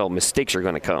quarterback in the NFL, mistakes are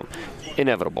going to come.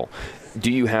 Inevitable.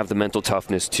 Do you have the mental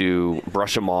toughness to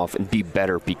brush them off and be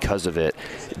better because of it?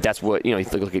 That's what, you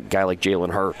look at a guy like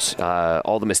Jalen Hurts.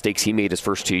 All the mistakes he made his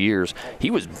first 2 years, he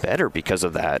was better because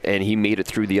of that, and he made it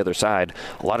through the other side.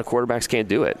 A lot of quarterbacks can't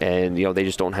do it, and, they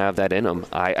just don't have that in them.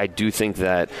 I do think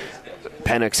that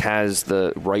Penix has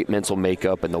the right mental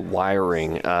makeup and the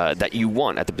wiring that you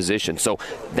want at the position. So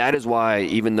that is why,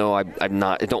 even though I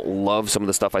don't love some of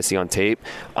the stuff I see on tape,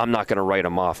 I'm not going to write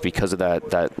him off because of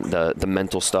the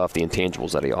mental stuff, the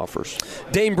intangibles that he offers.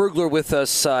 Dane Brugler with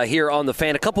us here on The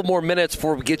Fan. A couple more minutes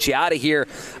before we get you out of here.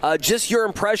 Just your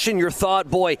impression, your thought,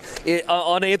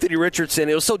 on Anthony Richardson.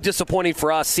 It was so disappointing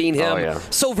for us seeing him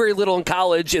so very little in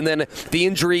college, and then the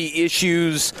injury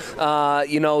issues,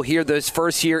 here this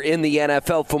first year in the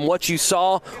NFL. From what you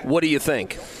saw, what do you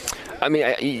think? I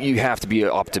mean, you have to be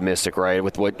optimistic, right?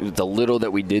 With the little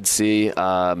that we did see,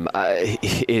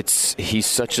 he's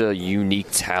such a unique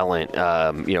talent.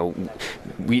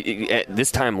 We at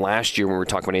this time last year when we were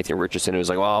talking about Anthony Richardson, it was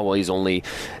like, he's only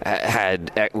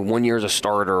had 1 year as a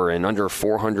starter and under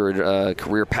 400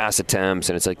 career pass attempts,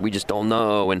 and it's like we just don't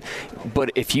know.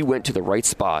 But if he went to the right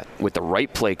spot with the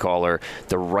right play caller,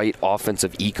 the right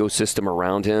offensive ecosystem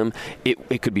around him,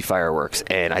 it could be fireworks.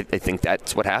 And I think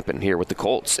that's what happened here with the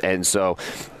Colts. And so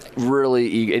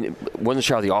really wasn't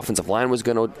sure how the offensive line was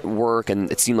going to work,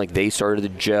 and it seemed like they started to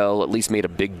gel, at least made a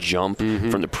big jump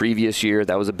from the previous year.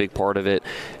 That was a big part of it.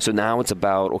 So now it's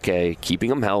about, keeping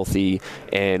them healthy,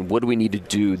 and what do we need to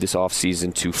do this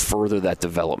offseason to further that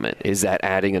development? Is that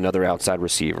adding another outside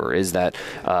receiver? Is that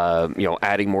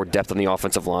adding more depth on the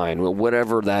offensive line?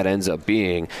 Whatever that ends up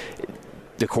being,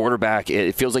 the quarterback,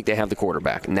 it feels like they have the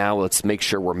quarterback. Now let's make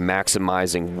sure we're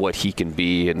maximizing what he can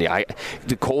be. And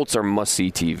the Colts are must-see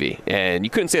TV. And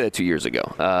you couldn't say that 2 years ago.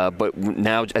 But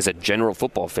now, as a general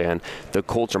football fan, the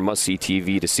Colts are must-see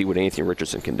TV to see what Anthony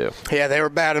Richardson can do. Yeah, they were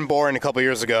bad and boring a couple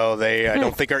years ago. I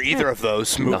don't think are either of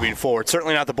those moving forward.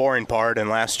 Certainly not the boring part. And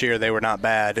last year they were not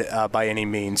bad by any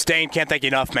means. Dane, can't thank you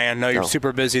enough, man. I know you're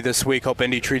super busy this week. Hope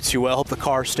Indy treats you well. Hope the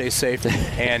car stays safe.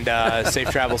 And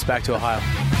safe travels back to Ohio.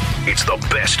 It's the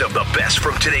best of the best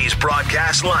from today's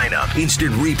broadcast lineup.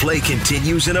 Instant replay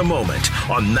continues in a moment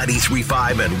on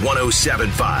 93.5 and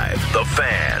 107.5. The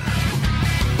Fan.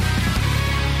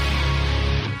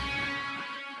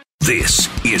 This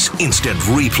is Instant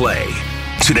Replay.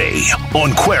 Today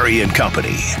on Query and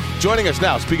Company. Joining us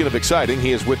now, speaking of exciting,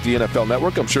 he is with the NFL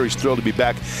Network. I'm sure he's thrilled to be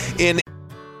back in.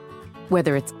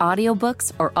 Whether it's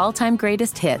audiobooks or all-time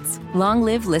greatest hits, long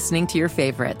live listening to your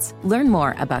favorites. Learn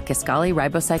more about Kisqali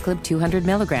Ribociclib 200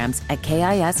 milligrams at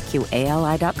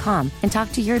KISQALI.com and talk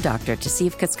to your doctor to see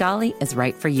if Kisqali is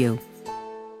right for you.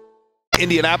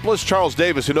 Indianapolis, Charles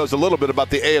Davis, who knows a little bit about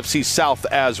the AFC South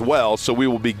as well. So we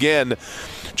will begin.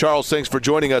 Charles, thanks for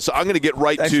joining us. I'm going to get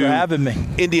thanks for having me.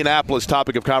 Indianapolis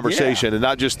topic of conversation, and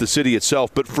not just the city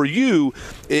itself, but for you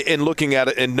in looking at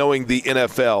it and knowing the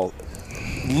NFL.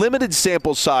 Limited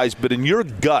sample size, but in your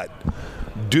gut,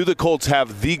 do the Colts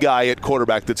have the guy at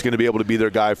quarterback that's going to be able to be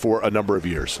their guy for a number of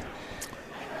years?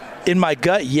 In my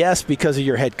gut, yes, because of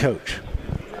your head coach.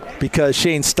 Because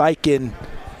Shane Steichen,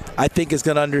 I think, is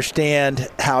going to understand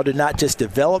how to not just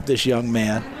develop this young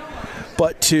man,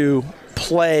 but to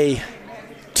play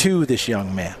to this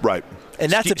young man. Right.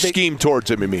 And that's a big scheme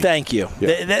towards him, you mean? Thank you.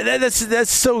 Yeah.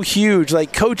 That's so huge.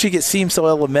 Like, coaching, it seems so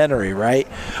elementary, right?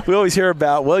 We always hear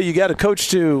about, you got to coach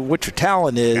to what your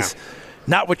talent is,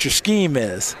 not what your scheme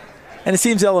is. And it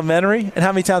seems elementary. And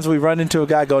how many times have we run into a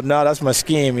guy going, no, that's my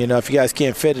scheme. If you guys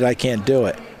can't fit it, I can't do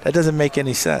it. That doesn't make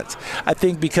any sense. I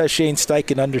think because Shane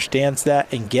Steichen understands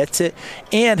that and gets it,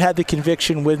 and had the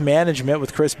conviction with management,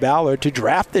 with Chris Ballard, to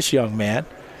draft this young man.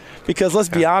 Because let's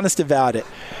be honest about it.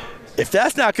 If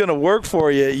that's not going to work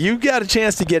for you, you've got a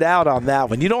chance to get out on that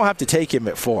one. You don't have to take him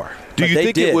at 4. Do you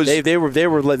think it was? They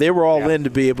were all in to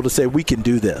be able to say we can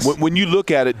do this. When you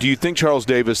look at it, do you think, Charles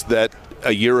Davis, that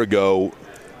a year ago,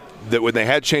 that when they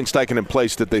had Shane Steichen in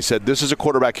place, that they said this is a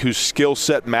quarterback whose skill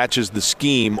set matches the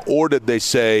scheme, or did they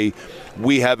say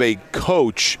we have a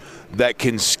coach that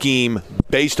can scheme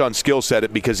based on skill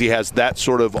set because he has that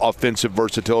sort of offensive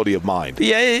versatility of mind?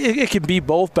 Yeah, it can be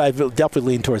both, but I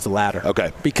definitely lean towards the latter.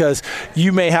 Okay. Because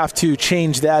you may have to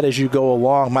change that as you go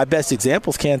along. My best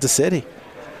example is Kansas City.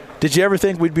 Did you ever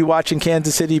think we'd be watching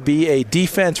Kansas City be a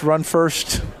defense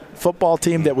run-first football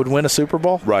team that would win a Super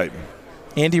Bowl? Right.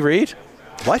 Andy Reid?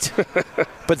 What?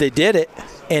 But they did it,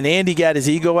 and Andy got his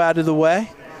ego out of the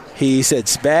way. He said,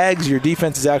 Spags, your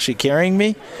defense is actually carrying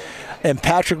me. And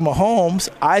Patrick Mahomes,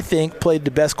 I think, played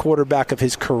the best quarterback of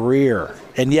his career.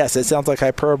 And yes, it sounds like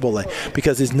hyperbole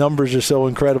because his numbers are so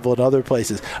incredible in other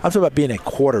places. I'm talking about being a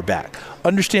quarterback,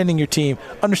 understanding your team,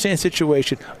 understanding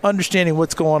situation, understanding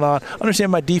what's going on,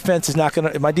 understanding my defense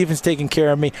is taking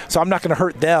care of me, so I'm not going to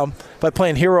hurt them by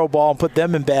playing hero ball and put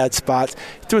them in bad spots.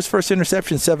 He threw his first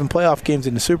interception in 7 playoff games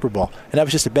in the Super Bowl, and that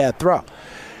was just a bad throw.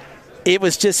 It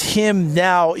was just him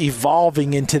now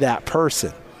evolving into that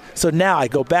person. So now I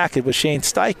go back with Shane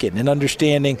Steichen and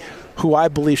understanding who I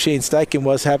believe Shane Steichen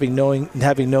was, having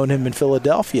known him in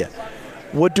Philadelphia.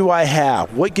 What do I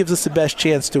have? What gives us the best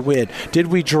chance to win? Did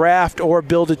we draft or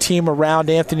build a team around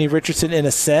Anthony Richardson in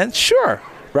a sense? Sure,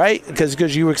 right?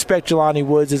 Because you expect Jelani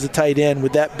Woods as a tight end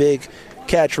with that big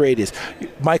catch radius.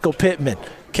 Michael Pittman,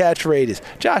 catch radius.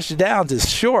 Josh Downs is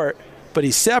short, but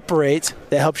he separates.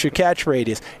 That helps your catch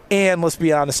radius. And let's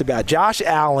be honest about it. Josh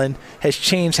Allen has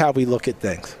changed how we look at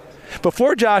things.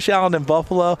 Before Josh Allen in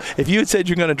Buffalo, if you had said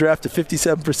you're going to draft a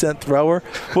 57% thrower,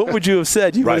 what would you have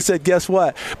said? You would have said, guess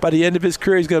what? By the end of his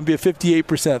career, he's going to be a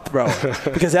 58%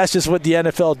 thrower because that's just what the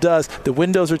NFL does. The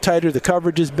windows are tighter, the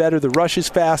coverage is better, the rush is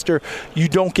faster. You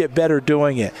don't get better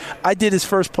doing it. I did his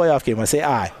first playoff game. I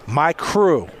say my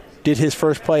crew did his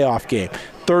first playoff game,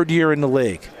 third year in the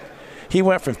league. He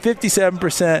went from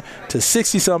 57% to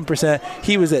 60-something%.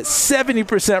 He was at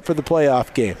 70% for the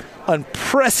playoff game.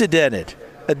 Unprecedented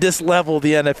at this level of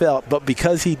the NFL. But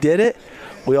because he did it,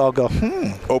 we all go,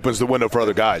 Opens the window for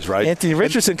other guys, right? Anthony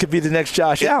Richardson could be the next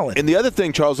Josh Allen. And the other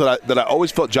thing, Charles, that I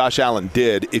always felt Josh Allen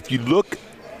did, if you look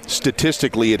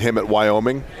statistically at him at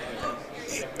Wyoming,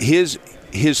 his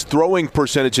throwing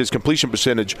percentage, his completion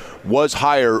percentage was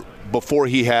higher before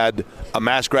he had a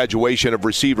mass graduation of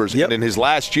receivers. Yep. And in his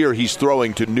last year, he's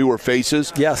throwing to newer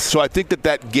faces. Yes. So I think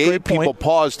that gave people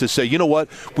pause to say, you know what,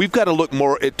 we've got to look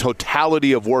more at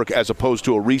totality of work as opposed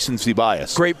to a recency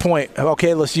bias. Great point.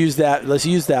 Okay, let's use that. Let's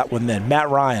use that one then. Matt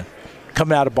Ryan,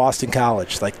 coming out of Boston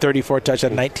College, like 34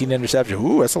 touchdowns, 19 interceptions.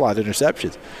 Ooh, that's a lot of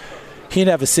interceptions. He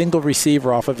didn't have a single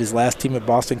receiver off of his last team at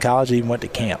Boston College. He went to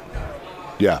camp.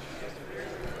 Yeah.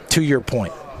 To your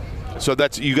point. So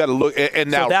that's you got to look, and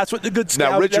now so that's what the good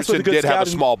scout. Now Richardson did have a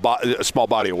small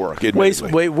body of work.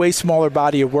 Way smaller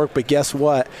body of work, but guess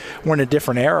what? We're in a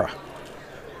different era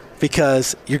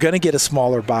because you're going to get a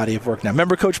smaller body of work now.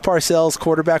 Remember Coach Parcells'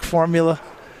 quarterback formula?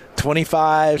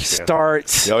 25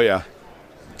 starts. Oh yeah.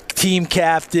 Team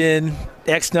captain,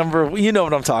 X number. You know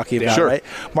what I'm talking about, right?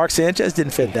 Mark Sanchez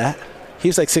didn't fit that. He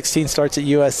was like 16 starts at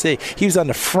USC. He was on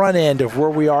the front end of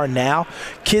where we are now.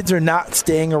 Kids are not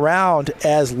staying around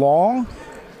as long,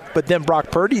 but then Brock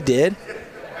Purdy did,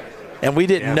 and we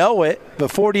didn't know it,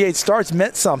 but 48 starts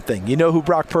meant something. You know who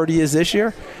Brock Purdy is this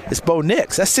year? It's Bo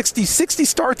Nix. That's 60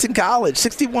 starts in college,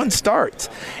 61 starts.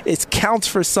 It counts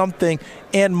for something,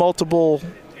 and multiple,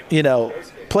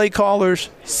 play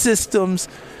callers, systems,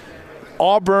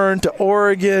 Auburn to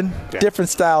Oregon, different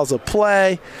styles of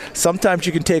play. Sometimes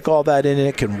you can take all that in and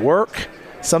it can work.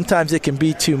 Sometimes it can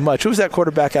be too much. Who was that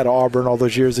quarterback out of Auburn all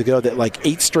those years ago that like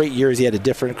 8 straight years he had a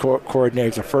different coordinator? He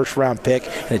was a first-round pick,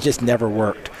 and it just never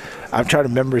worked. I'm trying to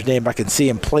remember his name. I can see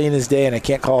him playing his day, and I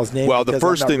can't call his name. Well, the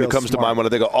first thing that comes to mind when I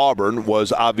think of Auburn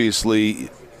was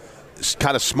obviously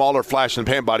kind of smaller flash and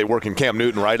pan body working Cam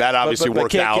Newton, right? That obviously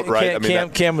worked out, right?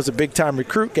 Cam was a big-time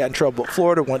recruit, got in trouble at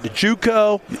Florida, went to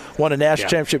JUCO, won a national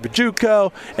championship at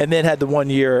JUCO, and then had the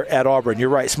 1 year at Auburn. You're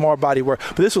right, small body work.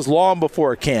 But this was long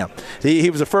before Cam. He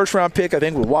was a first-round pick, I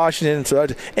think, with Washington. So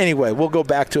anyway, we'll go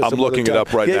back to it. I'm looking it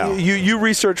up right now. You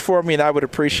research for me, and I would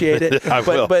appreciate it. I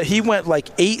will. But he went like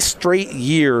 8 straight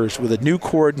years with a new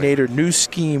coordinator, new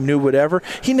scheme, new whatever.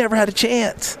 He never had a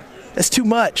chance. That's too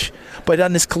much. But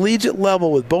on this collegiate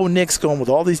level with Bo Nix going with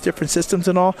all these different systems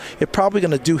and all, it's probably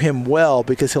going to do him well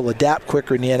because he'll adapt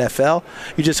quicker in the NFL.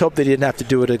 You just hope that he didn't have to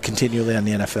do it continually on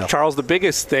the NFL. Charles, the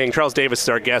biggest thing, Charles Davis is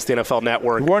our guest, the NFL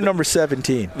Network. We're number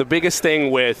 17. The biggest thing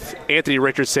with Anthony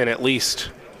Richardson, at least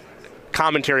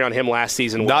commentary on him last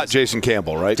season was. Not Jason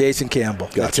Campbell, right? Jason Campbell.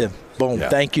 Gotcha. That's him. Boom. Yeah.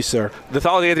 Thank you, sir. The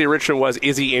thought of Anthony Richardson was,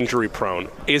 is he injury prone?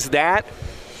 Is that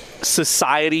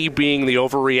society being the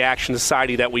overreaction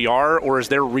society that we are, or is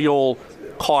there real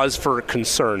cause for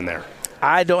concern there?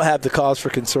 I don't have the cause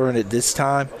for concern at this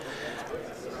time,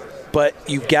 but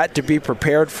you've got to be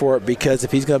prepared for it because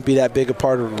if he's going to be that big a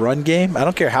part of the run game, I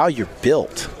don't care how you're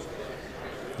built.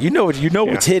 You know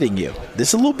what's hitting you. This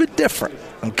is a little bit different,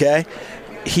 okay?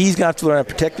 He's going to have to learn how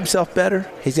to protect himself better.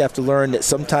 He's going to have to learn that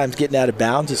sometimes getting out of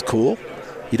bounds is cool.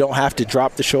 You don't have to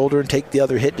drop the shoulder and take the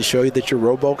other hit to show you that you're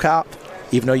RoboCop,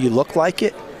 even though you look like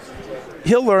it.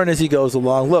 He'll learn as he goes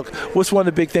along. Look, what's one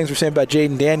of the big things we're saying about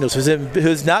Jaden Daniels,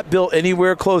 who's not built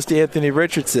anywhere close to Anthony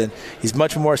Richardson. He's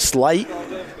much more slight,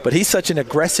 but he's such an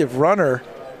aggressive runner.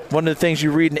 One of the things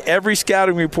you read in every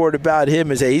scouting report about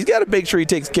him is, hey, he's got to make sure he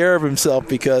takes care of himself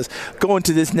because going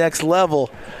to this next level,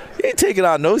 he ain't taking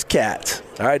on those cats.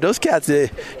 All right, those cats,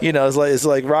 it's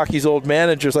like Rocky's old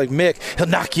manager. It's like Mick. He'll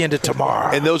knock you into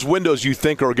tomorrow. And those windows you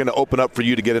think are going to open up for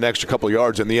you to get an extra couple of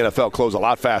yards in the NFL close a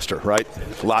lot faster, right?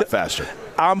 A lot faster.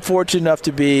 I'm fortunate enough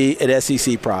to be an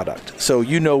SEC product, so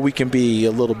we can be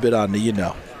a little bit on the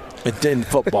in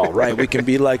football, right? We can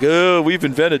be like, oh, we've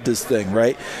invented this thing,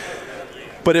 right?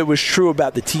 But it was true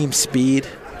about the team speed.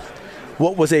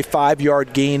 What was a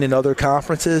 5-yard gain in other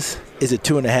conferences is a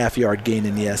 2.5-yard gain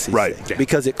in the SEC. Right.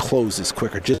 Because it closes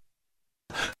quicker.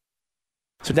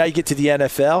 So now you get to the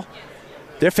NFL.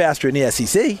 They're faster in the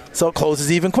SEC, so it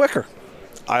closes even quicker.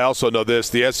 I also know this.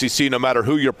 The SEC, no matter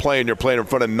who you're playing in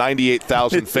front of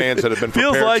 98,000 fans that have been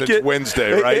prepared like since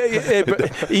Wednesday,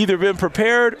 right? Either been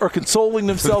prepared or consoling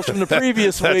themselves from the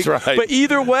previous week. Right. But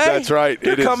either way, that's right.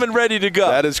 They're coming ready to go.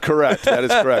 That is correct.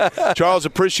 Charles,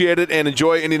 appreciate it, and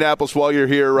enjoy Indianapolis while you're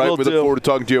here, right? We look forward to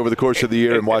talking to you over the course of the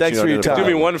year and watching Thanks for your time. Do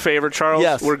me one favor, Charles.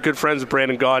 Yes. We're good friends with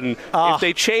Brandon Gaudin. If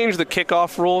they change the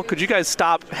kickoff rule, could you guys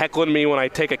stop heckling me when I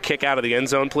take a kick out of the end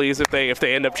zone, please, if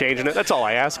they end up changing it? That's all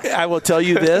I ask. I will tell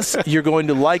you this. You're going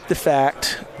to like the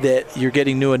fact that you're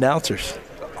getting new announcers.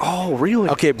 Oh, really?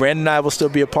 Okay, Brandon and I will still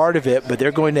be a part of it, but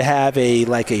they're going to have a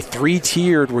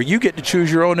 3-tiered where you get to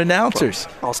choose your own announcers.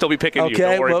 I'll still be picking you.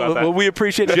 Don't worry about that. Well, we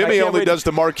appreciate it. Jimmy only does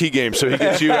the marquee game, so he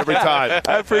gets you every time.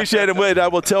 I appreciate it. Wait, I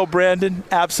will tell Brandon,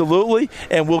 absolutely,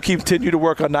 and we'll continue to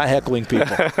work on not heckling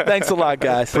people. Thanks a lot,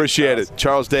 guys. Appreciate it.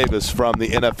 Charles Davis from the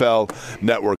NFL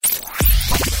Network.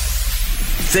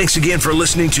 Thanks again for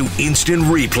listening to Instant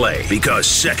Replay, because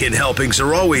second helpings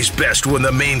are always best when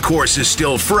the main course is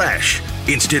still fresh.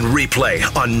 Instant Replay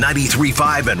on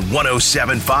 93.5 and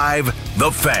 107.5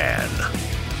 The Fan.